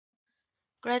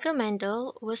Gregor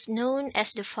Mendel was known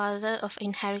as the father of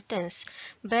inheritance,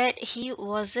 but he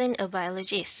wasn't a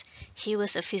biologist. He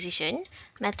was a physician,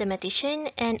 mathematician,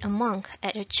 and a monk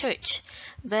at a church.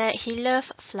 But he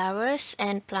loved flowers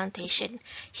and plantation.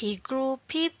 He grew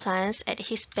pea plants at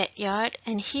his backyard,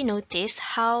 and he noticed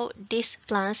how these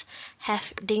plants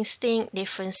have distinct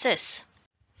differences.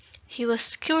 He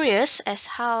was curious as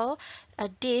how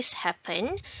this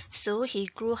happened, so he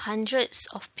grew hundreds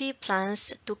of pea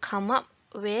plants to come up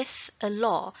with a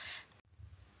law,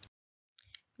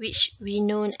 which we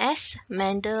know as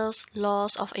Mendel's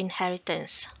laws of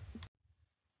inheritance.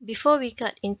 Before we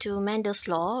get into Mendel's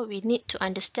law, we need to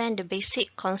understand the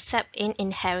basic concept in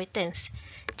inheritance.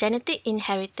 Genetic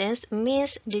inheritance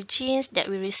means the genes that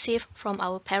we receive from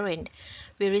our parent.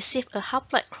 We receive a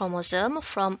haploid chromosome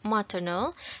from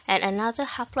maternal and another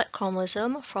haploid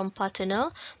chromosome from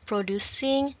paternal,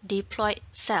 producing diploid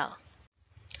cell.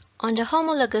 On the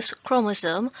homologous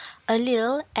chromosome,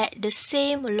 allele at the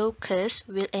same locus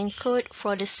will encode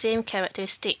for the same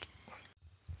characteristic.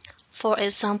 For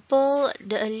example,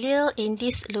 the allele in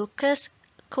this locus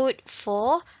code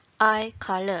for eye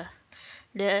color.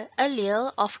 The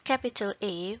allele of capital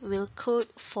A will code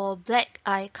for black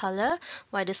eye color,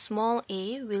 while the small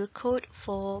a will code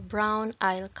for brown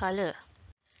eye color.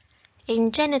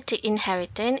 In genetic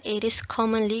inheritance, it is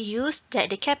commonly used that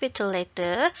the capital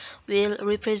letter will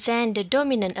represent the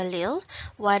dominant allele,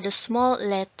 while the small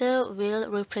letter will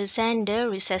represent the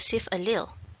recessive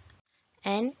allele.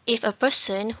 And if a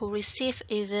person who receives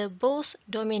either both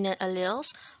dominant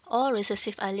alleles or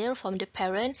recessive allele from the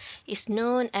parent is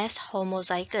known as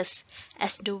homozygous,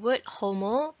 as the word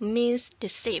homo means the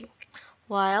same,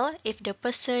 while if the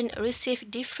person receives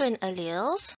different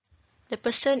alleles, the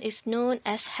person is known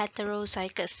as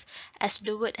heterozygous, as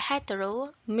the word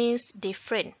hetero means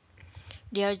different.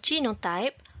 Their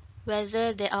genotype,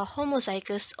 whether they are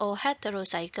homozygous or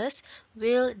heterozygous,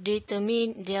 will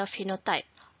determine their phenotype,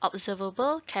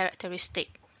 observable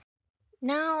characteristic.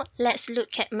 Now let's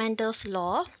look at Mendel's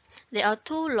law. There are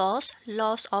two laws,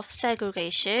 laws of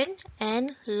segregation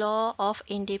and law of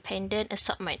independent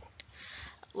assortment.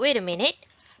 Wait a minute,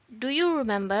 do you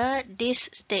remember this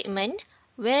statement?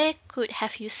 Where could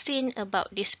have you seen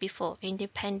about this before,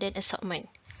 independent assortment?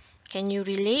 Can you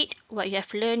relate what you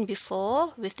have learned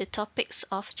before with the topics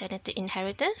of genetic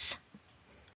inheritance?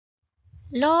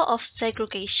 Law of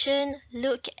segregation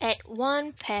look at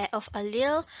one pair of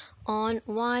allele on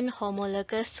one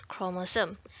homologous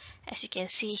chromosome. As you can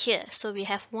see here, so we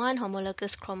have one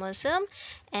homologous chromosome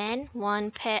and one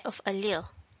pair of allele.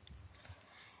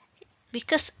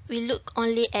 Because we look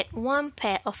only at one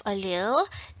pair of allele,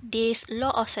 this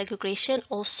law of segregation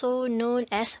also known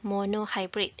as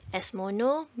monohybrid, as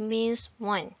mono means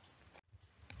one.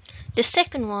 The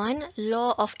second one,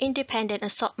 law of independent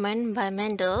assortment by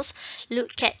Mendel's,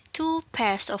 look at two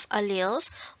pairs of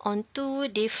alleles on two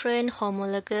different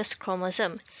homologous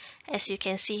chromosomes. As you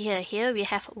can see here we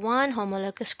have one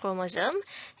homologous chromosome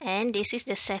and this is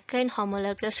the second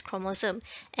homologous chromosome.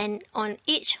 And on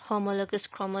each homologous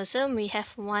chromosome, we have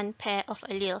one pair of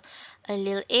allele,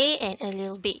 allele A and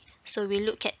allele B. So we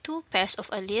look at two pairs of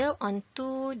allele on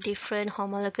two different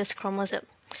homologous chromosomes.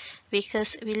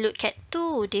 Because we look at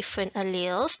two different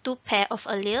alleles, two pair of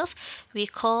alleles, we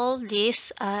call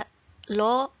this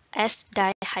law as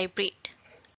dihybrid.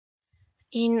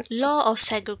 In law of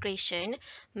segregation,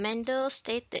 Mendel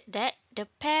stated that the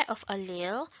pair of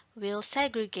allele will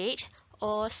segregate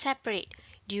or separate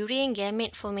during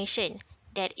gamete formation,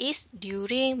 that is,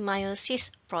 during meiosis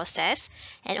process,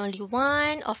 and only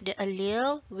one of the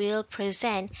allele will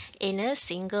present in a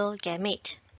single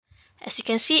gamete. As you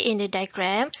can see in the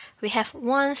diagram, we have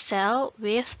one cell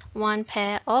with one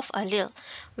pair of allele.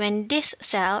 When this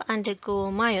cell undergo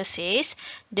meiosis,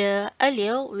 the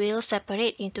allele will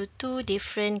separate into two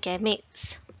different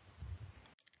gametes,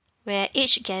 where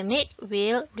each gamete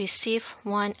will receive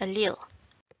one allele.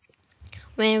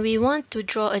 When we want to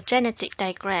draw a genetic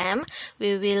diagram,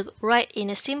 we will write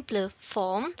in a simpler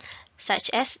form,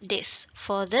 such as this,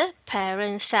 for the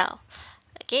parent cell.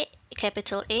 Okay,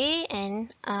 capital A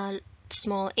and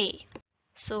small a.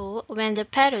 So when the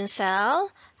parent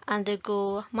cell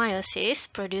undergo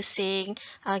meiosis producing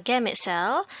a gamete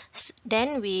cell,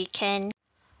 then we can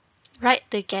write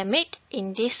the gamete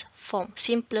in this form,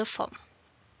 simpler form.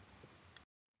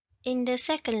 In the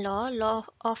second law, law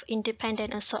of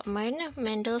independent assortment,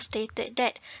 Mendel stated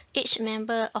that each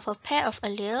member of a pair of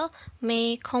allele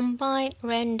may combine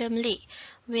randomly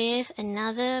with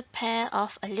another pair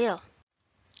of allele.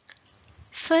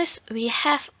 First, we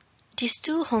have these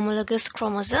two homologous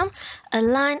chromosomes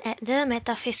align at the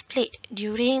metaphase plate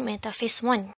during metaphase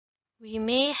 1. we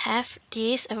may have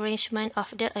this arrangement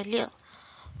of the allele,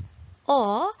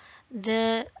 or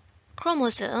the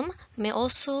chromosome may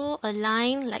also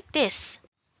align like this.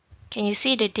 Can you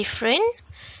see the difference?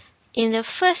 In the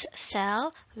first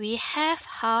cell, we have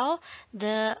how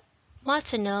the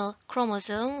maternal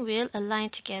chromosome will align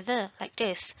together like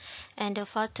this, and the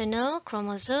paternal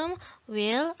chromosome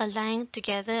will align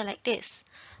together like this.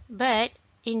 But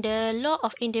in the law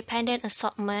of independent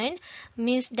assortment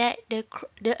means that the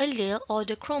allele or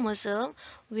the chromosome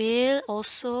will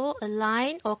also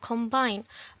align or combine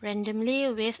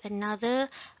randomly with another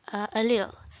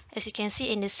allele. As you can see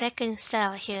in the second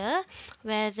cell here,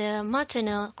 where the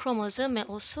maternal chromosome may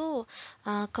also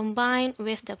combine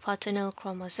with the paternal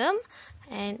chromosome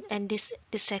and this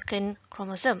the second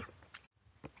chromosome.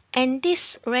 And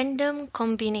this random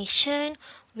combination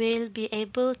will be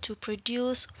able to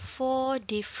produce 4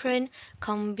 different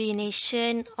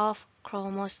combination of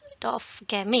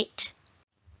gamete.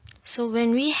 So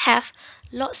when we have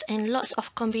lots and lots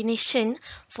of combination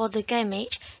for the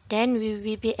gamete, then we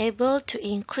will be able to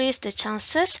increase the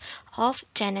chances of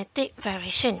genetic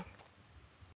variation.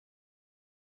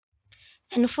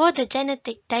 And for the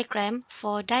genetic diagram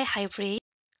for dihybrid,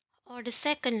 or the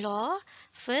second law,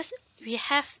 first we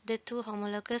have the 2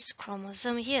 homologous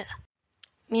chromosomes here.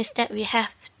 Means that we have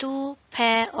 2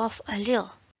 pair of allele.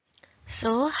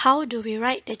 So how do we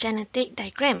write the genetic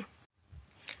diagram?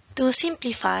 To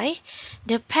simplify,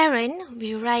 the parent,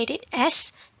 we write it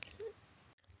as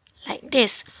like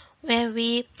this, where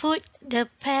we put the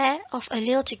pair of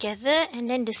allele together and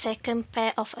then the second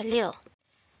pair of allele.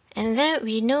 And then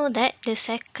we know that the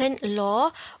second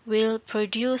law will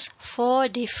produce 4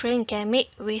 different gamete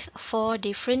with 4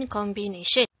 different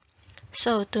combinations.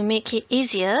 So to make it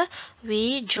easier,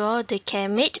 we draw the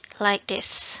gamete like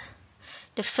this.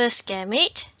 The first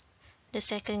gamete, the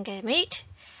second gamete,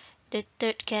 the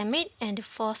third gamete, and the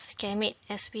fourth gamete,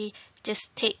 as we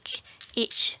just take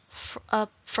each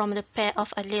from the pair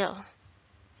of allele.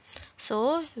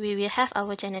 So we will have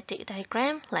our genetic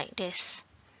diagram like this,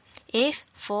 if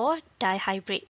for dihybrid.